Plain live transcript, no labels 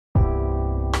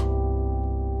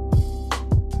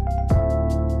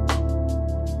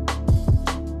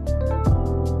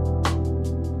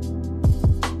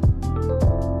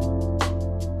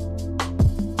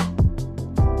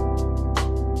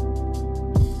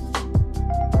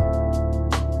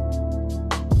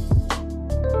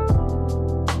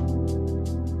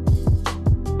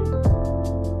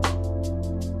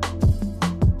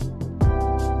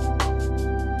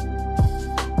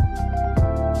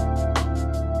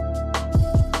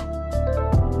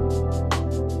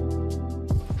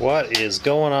What is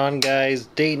going on, guys?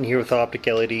 Dayton here with Optic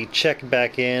LED, checking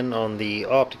back in on the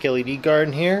Optic LED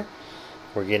garden here.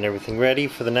 We're getting everything ready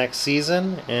for the next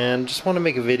season, and just want to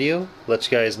make a video, let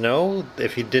you guys know,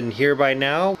 if you didn't hear by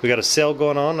now, we got a sale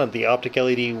going on at the Optic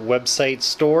LED website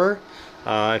store.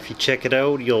 If you check it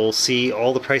out, you'll see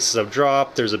all the prices have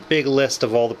dropped. There's a big list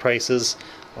of all the prices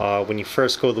when you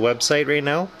first go to the website right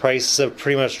now. Prices have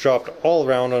pretty much dropped all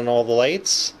around on all the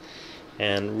lights,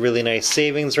 and really nice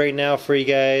savings right now for you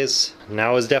guys.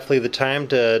 Now is definitely the time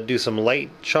to do some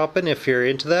light shopping if you're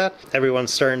into that.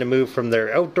 Everyone's starting to move from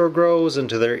their outdoor grows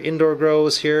into their indoor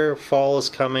grows here. Fall is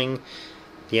coming,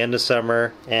 the end of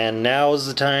summer, and now is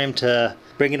the time to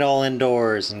bring it all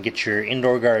indoors and get your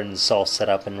indoor gardens all set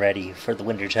up and ready for the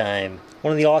winter time.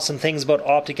 One of the awesome things about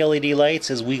Optic LED lights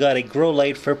is we got a grow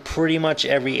light for pretty much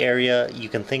every area you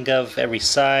can think of, every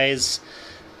size,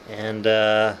 and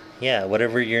yeah,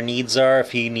 whatever your needs are.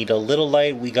 If you need a little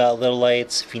light, we got little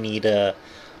lights. If you need a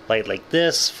light like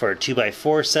this for a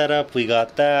 2x4 setup, we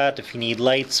got that. If you need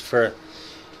lights for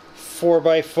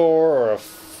 4x4 or a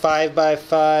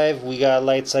 5x5, we got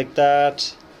lights like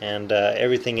that, and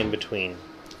everything in between.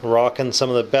 Rocking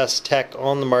some of the best tech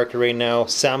on the market right now.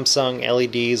 Samsung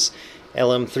LEDs,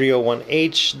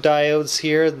 LM301H diodes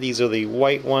here. These are the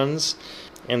white ones.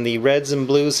 And the reds and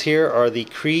blues here are the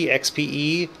CREE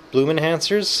XPE bloom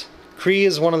enhancers. CREE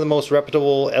is one of the most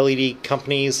reputable LED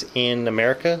companies in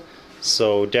America,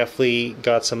 so definitely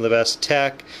got some of the best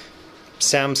tech.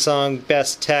 Samsung,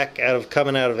 best tech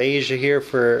coming out of Asia here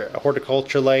for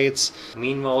horticulture lights.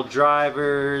 Meanwell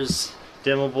drivers,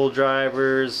 dimmable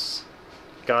drivers.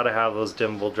 Gotta have those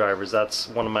dimmable drivers. That's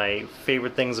one of my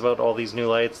favorite things about all these new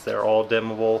lights. They're all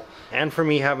dimmable, and for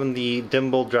me, having the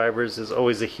dimmable drivers is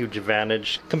always a huge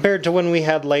advantage compared to when we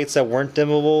had lights that weren't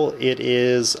dimmable. It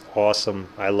is awesome.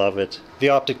 I love it. The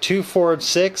Optic 2 Forward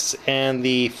 6 and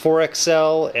the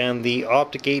 4XL and the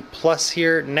Optic 8 Plus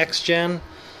here, next gen,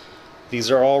 these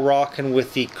are all rocking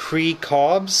with the CREE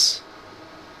COBs.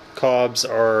 COBs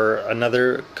are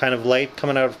another kind of light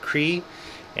coming out of CREE,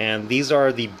 and these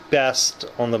are the best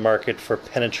on the market for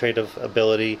penetrative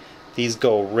ability. These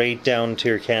go right down to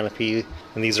your canopy,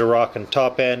 and these are rocking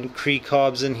top end CREE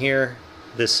COBs in here.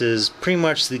 This is pretty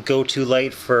much the go-to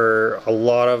light for a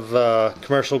lot of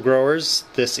commercial growers.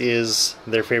 This is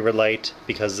their favorite light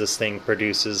because this thing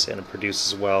produces, and it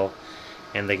produces well,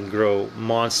 and they can grow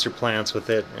monster plants with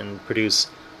it and produce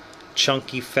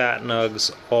chunky fat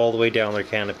nugs all the way down their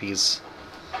canopies.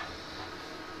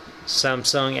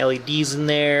 Samsung LEDs in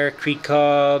there, CREE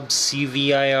COBs,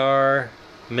 CVIR,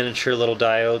 miniature little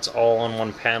diodes all on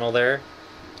one panel there.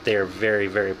 They are very,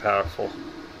 very powerful.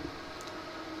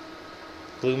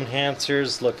 Bloom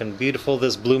enhancers looking beautiful.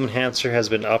 This bloom enhancer has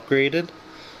been upgraded.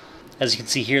 As you can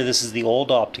see here, this is the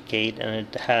old Optic 8, and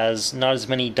it has not as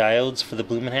many diodes for the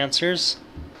bloom enhancers.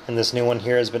 And this new one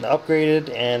here has been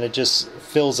upgraded, and it just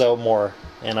fills out more,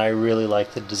 and I really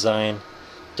like the design.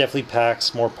 Definitely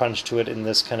packs more punch to it in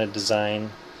this kind of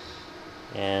design,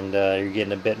 and you're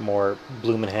getting a bit more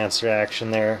bloom enhancer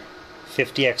action there.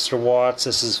 50 extra watts.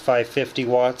 This is 550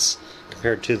 watts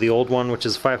compared to the old one, which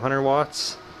is 500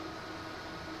 watts.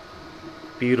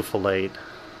 Beautiful light.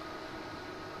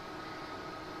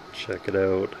 Check it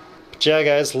out. But yeah,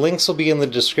 guys, links will be in the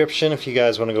description if you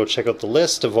guys want to go check out the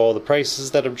list of all the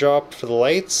prices that have dropped for the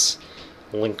lights.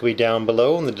 The link will be down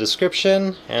below in the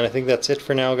description, and I think that's it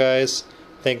for now, guys.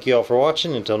 Thank you all for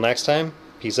watching. Until next time,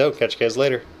 peace out. Catch you guys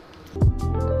later.